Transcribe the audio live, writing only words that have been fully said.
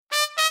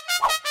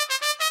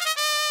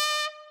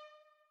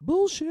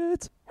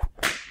Bullshit.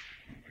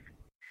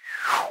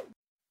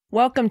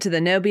 Welcome to the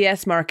No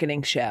BS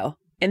Marketing Show.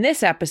 In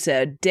this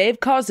episode, Dave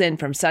calls in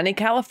from sunny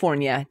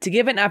California to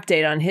give an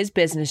update on his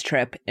business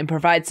trip and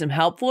provide some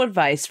helpful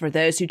advice for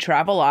those who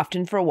travel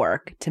often for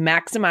work to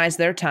maximize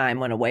their time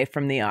when away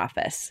from the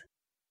office.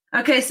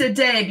 Okay, so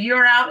Dave,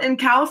 you're out in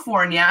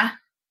California.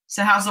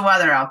 So how's the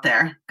weather out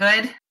there?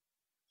 Good?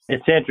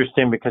 It's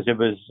interesting because it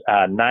was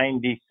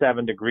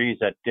 97 degrees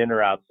at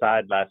dinner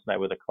outside last night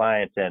with a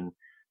client, and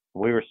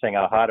we were saying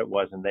how hot it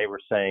was, and they were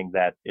saying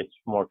that it's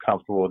more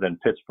comfortable than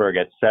Pittsburgh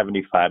at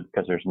 75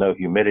 because there's no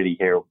humidity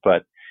here.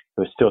 But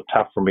it was still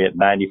tough for me at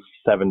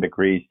 97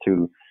 degrees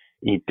to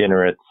eat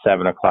dinner at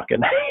 7 o'clock at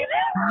night.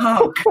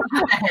 Oh,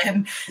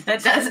 God.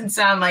 That doesn't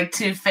sound like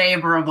too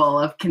favorable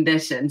of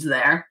conditions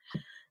there.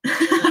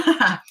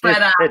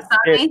 But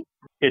sunny?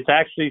 It's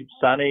actually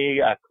sunny,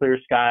 clear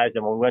skies.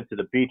 And when we went to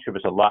the beach, it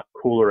was a lot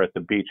cooler at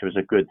the beach. It was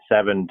a good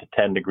 7 to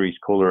 10 degrees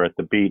cooler at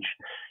the beach.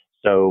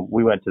 So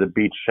we went to the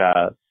beach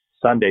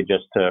Sunday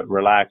just to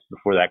relax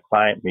before that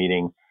client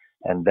meeting.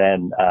 And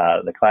then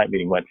the client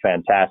meeting went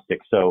fantastic.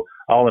 So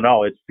all in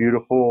all, it's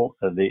beautiful.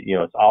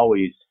 It's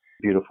always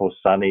beautiful,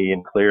 sunny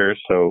and clear.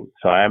 So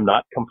I am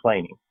not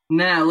complaining.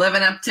 No,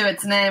 living up to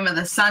its name of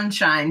the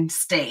Sunshine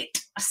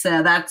State.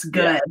 So that's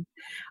good. Yeah.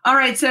 All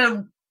right.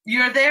 So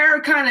you're there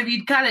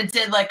you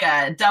did like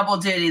a double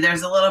duty.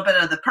 There's a little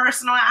bit of the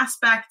personal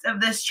aspect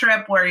of this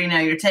trip where,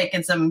 you're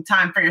taking some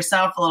time for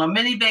yourself, a little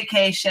mini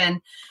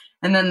vacation,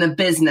 and then the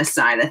business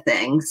side of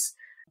things.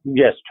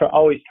 Yes.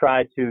 Always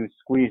try to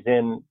squeeze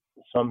in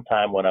some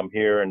time when I'm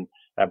here. And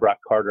I brought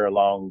Carter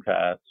along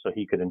so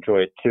he could enjoy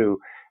it too.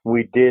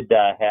 We did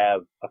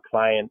have a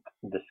client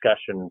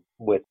discussion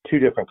with 2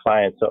 different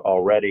clients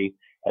already.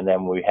 And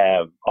then we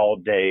have all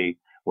day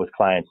with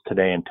clients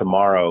today and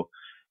tomorrow.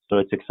 So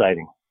it's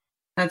exciting.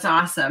 That's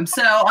awesome.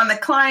 So on the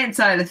client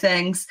side of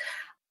things,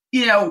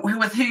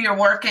 with who you're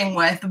working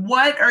with,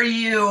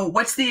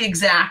 what's the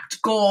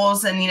exact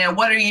goals and,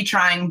 what are you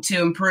trying to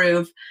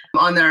improve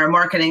on their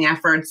marketing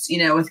efforts,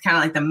 with kind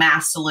of like the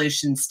mass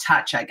solutions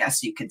touch, I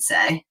guess you could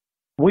say?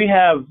 We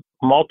have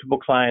multiple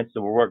clients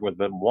that we're working with,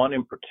 but one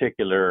in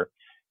particular,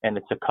 and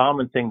it's a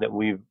common thing that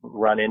we've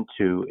run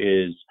into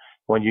is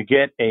when you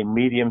get a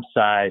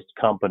medium-sized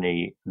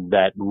company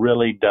that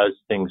really does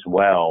things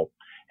well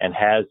and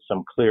has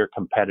some clear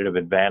competitive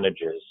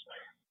advantages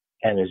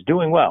and is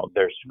doing well.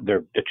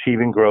 They're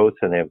achieving growth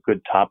and they have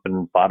good top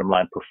and bottom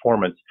line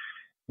performance,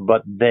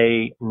 but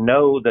they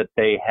know that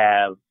they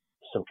have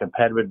some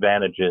competitive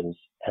advantages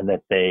and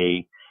that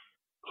they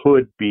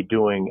could be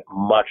doing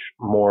much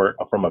more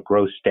from a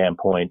growth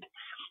standpoint,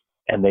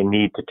 and they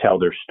need to tell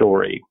their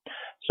story.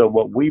 So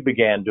what we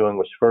began doing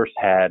was first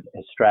had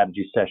a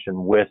strategy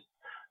session with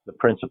the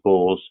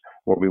principals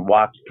where we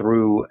walked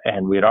through,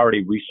 and we had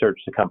already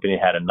researched the company,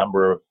 had a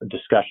number of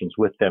discussions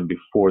with them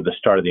before the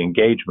start of the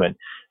engagement.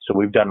 So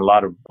we've done a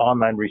lot of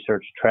online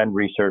research, trend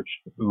research,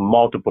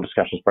 multiple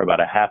discussions, probably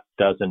about a half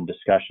dozen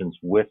discussions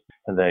with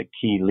the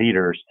key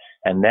leaders.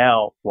 And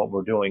now what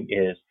we're doing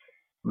is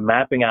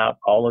mapping out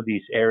all of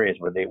these areas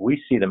where we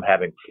see them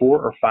having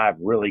 4 or 5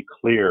 really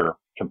clear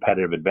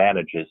competitive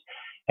advantages.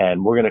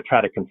 And we're going to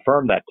try to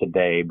confirm that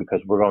today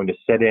because we're going to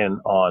sit in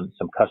on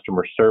some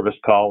customer service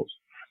calls.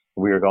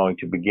 We are going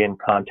to begin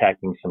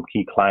contacting some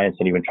key clients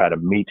and even try to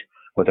meet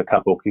with a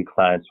couple of key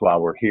clients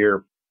while we're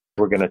here.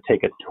 We're going to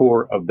take a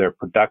tour of their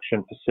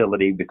production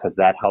facility because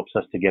that helps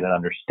us to get an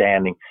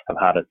understanding of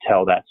how to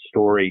tell that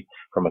story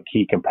from a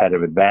key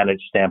competitive advantage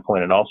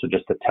standpoint, and also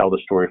just to tell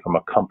the story from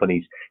a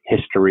company's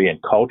history and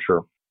culture.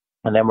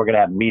 And then we're going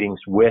to have meetings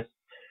with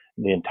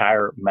the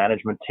entire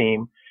management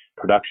team,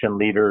 production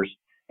leaders,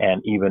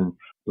 and even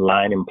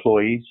line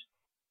employees.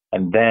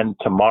 And then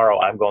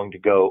tomorrow I'm going to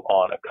go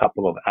on a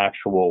couple of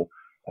actual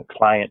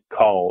client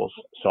calls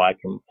so I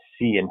can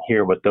see and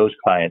hear what those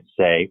clients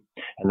say.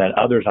 And then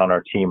others on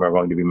our team are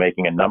going to be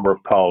making a number of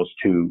calls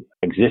to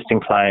existing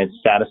clients,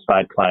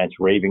 satisfied clients,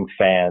 raving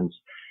fans,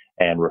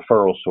 and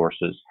referral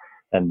sources.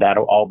 And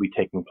that'll all be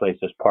taking place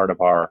as part of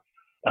our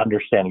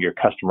Understanding Your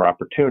Customer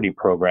Opportunity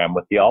program,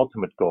 with the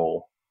ultimate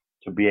goal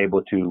to be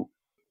able to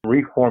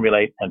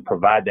reformulate and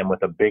provide them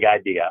with a big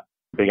idea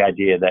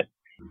that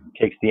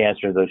takes the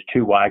answer to those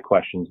 2 why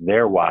questions,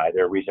 their why,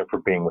 their reason for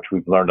being, which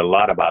we've learned a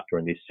lot about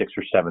during these 6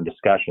 or 7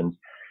 discussions,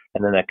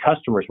 and then that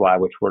customer's why,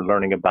 which we're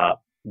learning about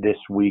this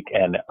week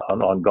and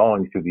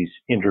ongoing through these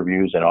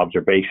interviews and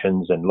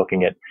observations and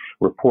looking at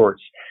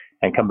reports,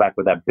 and come back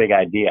with that big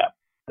idea.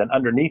 Then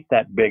underneath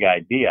that big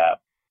idea,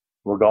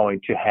 we're going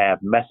to have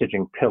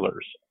messaging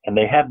pillars, and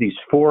they have these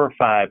 4 or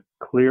 5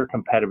 clear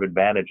competitive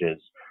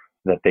advantages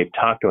that they've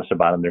talked to us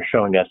about, and they're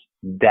showing us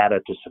data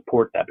to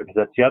support that, because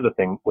that's the other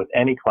thing with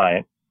any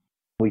client.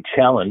 We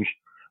challenge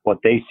what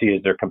they see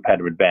as their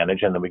competitive advantage,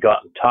 and then we go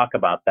out and talk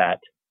about that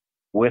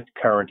with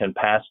current and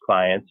past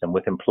clients and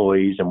with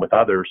employees and with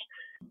others,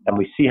 and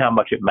we see how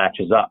much it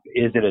matches up.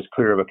 Is it as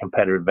clear of a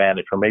competitive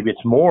advantage, or maybe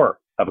it's more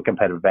of a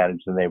competitive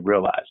advantage than they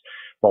realize?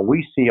 Well,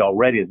 we see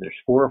already that there's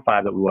 4 or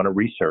 5 that we want to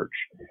research.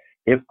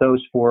 If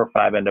those 4 or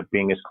 5 end up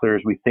being as clear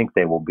as we think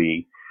they will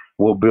be,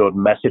 we'll build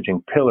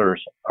messaging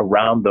pillars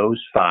around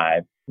those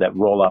 5 that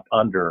roll up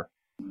under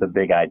the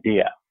big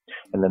idea.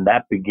 And then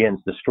that begins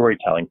the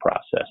storytelling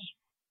process.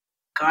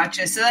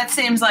 Gotcha. So that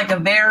seems like a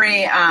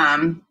very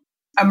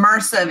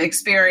immersive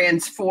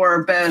experience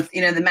for both,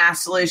 the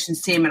Mass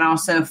Solutions team and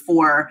also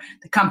for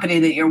the company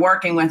that you're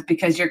working with,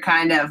 because you're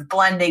kind of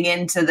blending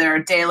into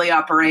their daily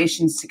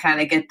operations to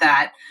kind of get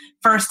that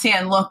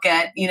firsthand look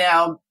at,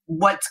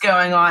 what's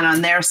going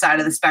on their side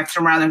of the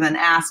spectrum rather than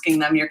asking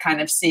them. You're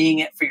kind of seeing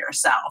it for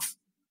yourself.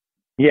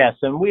 Yes,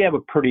 and we have a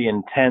pretty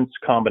intense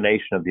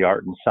combination of the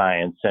art and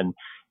science, and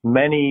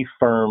many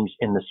firms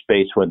in the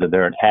space, whether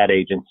they're an ad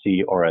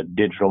agency or a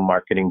digital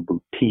marketing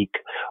boutique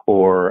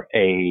or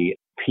a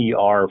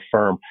PR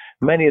firm,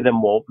 many of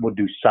them will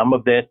do some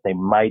of this. They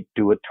might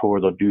do a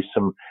tour, they'll do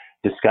some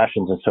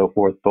discussions and so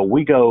forth, but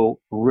we go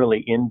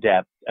really in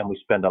depth and we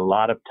spend a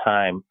lot of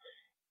time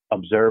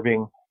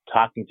observing,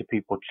 talking to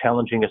people,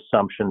 challenging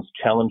assumptions,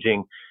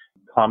 challenging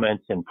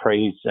comments and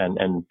praise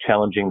and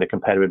challenging the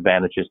competitive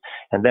advantages.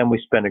 And then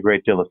we spend a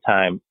great deal of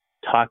time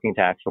talking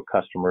to actual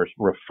customers,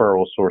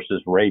 referral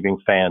sources, raving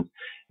fans,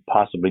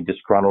 possibly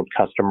disgruntled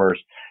customers,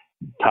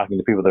 talking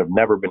to people that have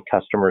never been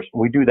customers.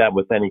 We do that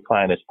with any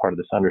client as part of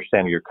this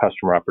understanding your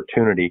customer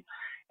opportunity.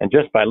 And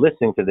just by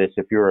listening to this,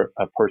 if you're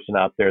a person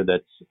out there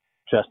that's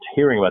just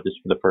hearing about this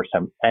for the first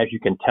time, as you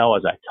can tell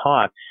as I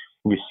talk,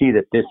 you see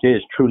that this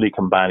is truly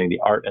combining the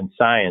art and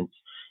science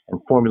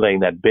and formulating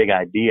that big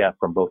idea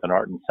from both an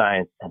art and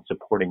science and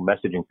supporting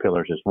messaging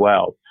pillars as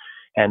well.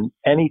 And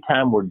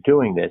anytime we're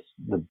doing this,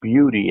 the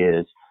beauty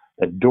is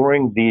that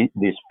during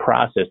this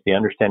process, the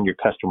understand your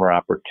customer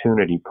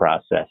opportunity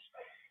process,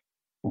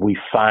 we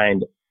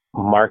find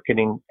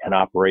marketing and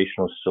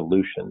operational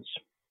solutions.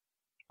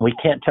 We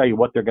can't tell you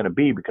what they're going to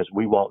be because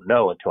we won't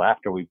know until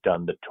after we've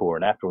done the tour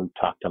and after we've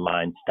talked to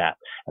line staff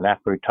and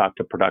after we've talked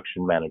to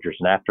production managers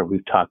and after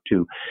we've talked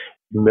to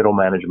middle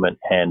management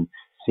and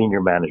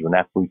senior management,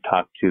 after we've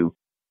talked to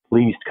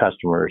pleased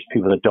customers,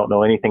 people that don't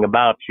know anything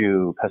about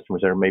you,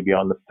 customers that are maybe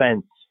on the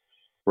fence,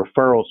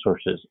 referral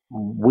sources.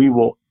 We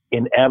will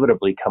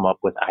inevitably come up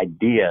with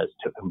ideas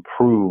to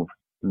improve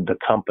the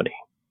company.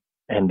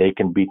 And they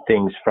can be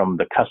things from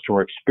the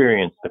customer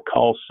experience, the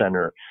call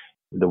center,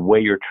 the way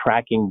you're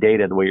tracking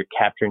data, the way you're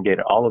capturing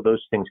data. All of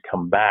those things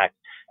come back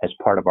as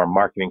part of our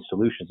marketing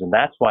solutions. And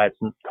that's why it's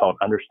called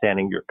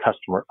understanding your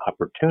customer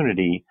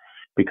opportunity,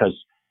 because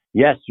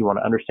yes, you want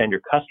to understand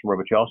your customer,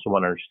 but you also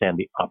want to understand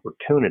the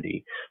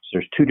opportunity. So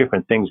there's 2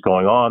 different things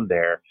going on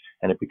there,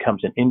 and it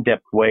becomes an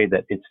in-depth way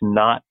that it's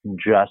not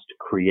just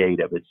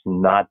creative. It's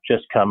not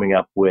just coming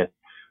up with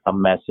a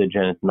message,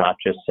 and it's not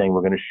just saying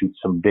we're going to shoot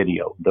some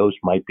video. Those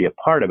might be a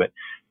part of it,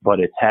 but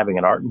it's having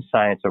an art and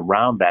science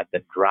around that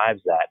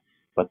drives that.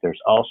 But there's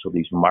also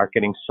these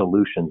marketing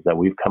solutions that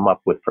we've come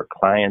up with for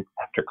client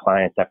after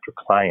client after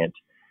client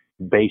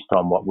based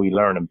on what we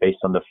learn and based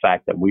on the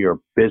fact that we are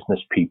business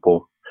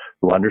people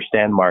who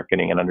understand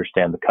marketing and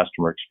understand the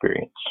customer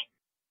experience.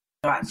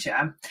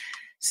 Gotcha.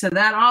 So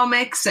that all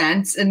makes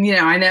sense. And,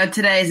 I know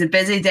today is a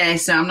busy day,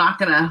 so I'm not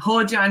going to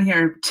hold you on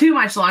here too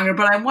much longer,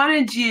 but I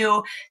wanted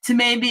you to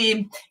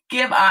maybe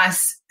give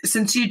us,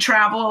 since you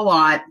travel a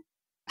lot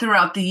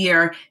throughout the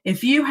year,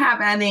 if you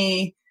have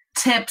any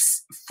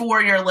tips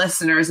for your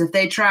listeners, if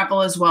they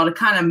travel as well, to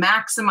kind of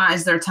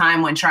maximize their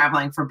time when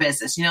traveling for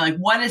business.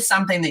 What is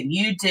something that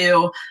you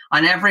do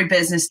on every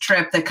business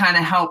trip that kind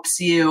of helps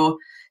you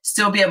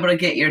still be able to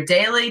get your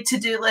daily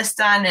to-do list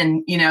done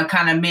and,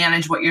 kind of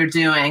manage what you're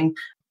doing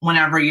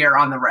whenever you're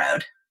on the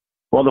road?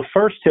 Well, the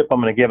first tip I'm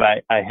going to give,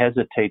 I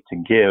hesitate to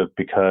give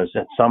because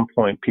at some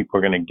point people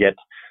are going to get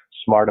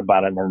smart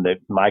about it and then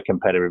my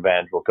competitive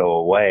advantage will go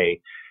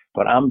away.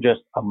 But I'm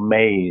just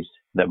amazed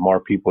that more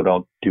people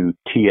don't do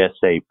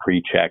TSA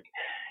pre-check.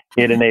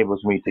 It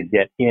enables me to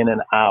get in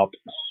and out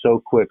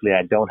so quickly.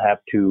 I don't have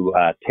to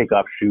take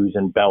off shoes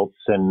and belts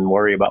and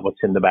worry about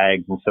what's in the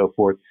bags and so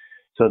forth.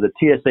 So the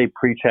TSA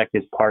pre-check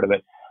is part of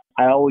it.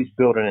 I always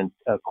build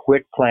a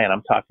quick plan.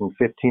 I'm talking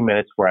 15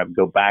 minutes where I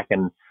go back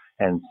and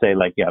say,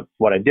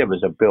 what I did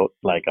was I built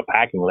like a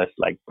packing list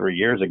like 3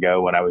 years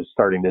ago when I was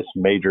starting this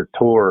major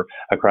tour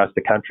across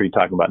the country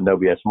talking about no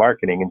BS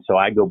marketing. And so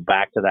I go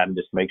back to that and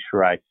just make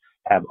sure I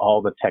have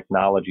all the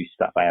technology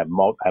stuff. I have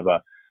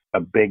a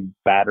big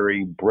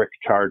battery brick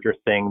charger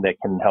thing that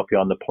can help you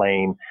on the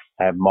plane.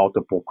 I have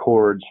multiple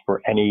cords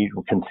for any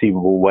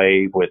conceivable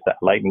way with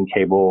lightning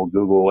cable,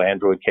 Google,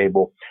 Android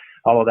cable,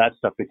 all of that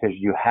stuff, because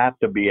you have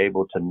to be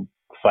able to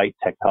fight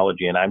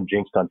technology. And I'm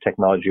jinxed on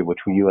technology, which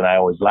you and I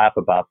always laugh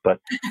about, but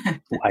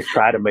I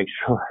try to make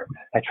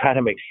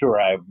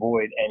sure I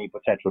avoid any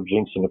potential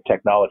jinxing of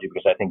technology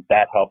because I think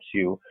that helps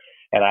you.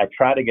 And I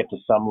try to get to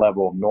some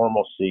level of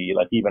normalcy.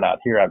 Like even out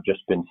here, I've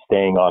just been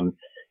staying on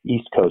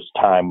East Coast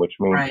time, which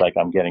means right. Like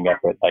I'm getting up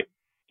at like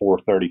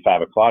 4:30,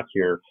 5 o'clock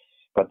here.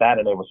 But that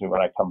enables me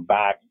when I come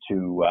back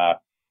to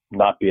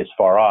not be as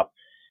far off.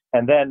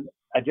 And then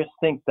I just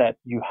think that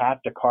you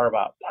have to carve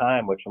out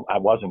time, which I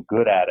wasn't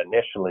good at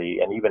initially.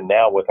 And even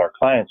now with our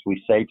clients,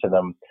 we say to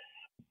them,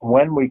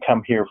 when we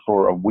come here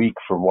for a week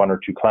for 1 or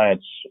 2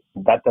 clients,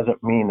 that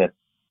doesn't mean that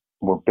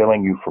we're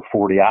billing you for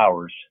 40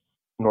 hours,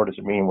 nor does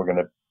it mean we're going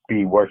to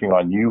be working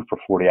on you for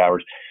 40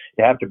 hours.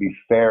 You have to be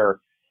fair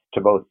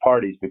to both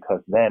parties,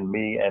 because then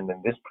me, and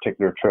in this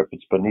particular trip,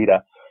 it's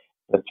Bonita,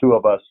 the two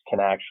of us can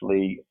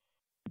actually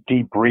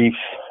debrief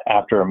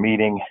after a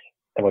meeting,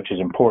 which is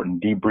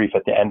important, debrief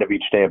at the end of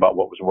each day about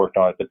what was worked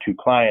on at the two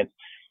clients,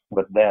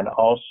 but then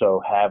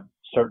also have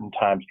certain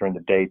times during the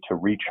day to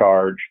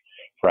recharge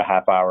for a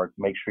half hour,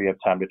 make sure you have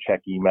time to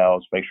check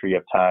emails, make sure you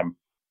have time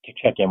to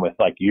check in with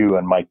like you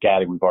and Mike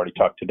Gaddy, we've already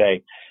talked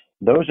today.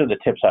 Those are the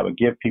tips I would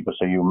give people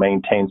so you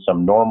maintain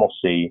some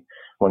normalcy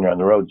when you're on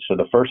the road. So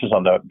the first is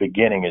on the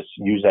beginning is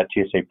use that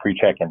TSA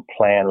pre-check and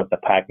plan with the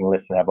packing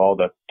list and have all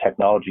the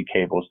technology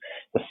cables.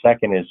 The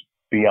second is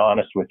be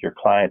honest with your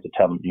client to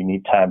tell them you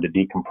need time to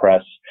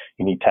decompress,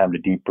 you need time to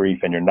debrief,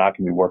 and you're not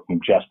going to be working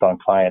just on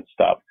client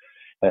stuff.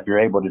 And if you're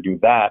able to do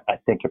that, I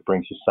think it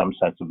brings you some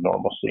sense of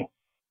normalcy.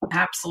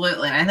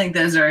 Absolutely. I think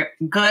those are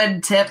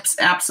good tips.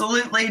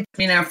 Absolutely.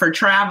 For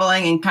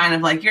traveling and kind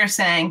of like you're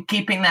saying,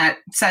 keeping that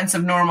sense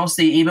of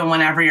normalcy, even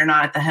whenever you're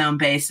not at the home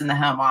base in the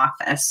home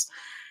office.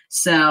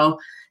 So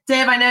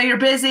Dave, I know you're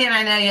busy and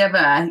I know you have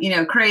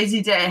a,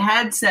 crazy day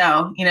ahead.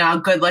 So,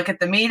 good luck at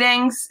the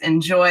meetings.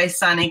 Enjoy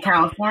sunny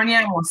California,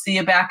 and we'll see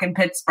you back in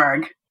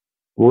Pittsburgh.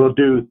 Will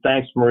do.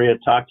 Thanks, Maria.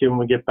 Talk to you when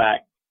we get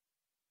back.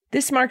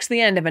 This marks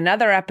the end of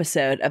another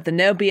episode of the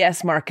No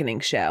BS Marketing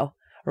Show.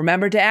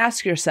 Remember to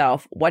ask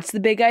yourself, what's the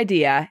big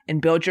idea,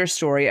 and build your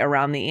story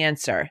around the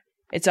answer.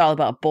 It's all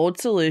about bold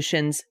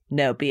solutions,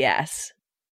 no BS.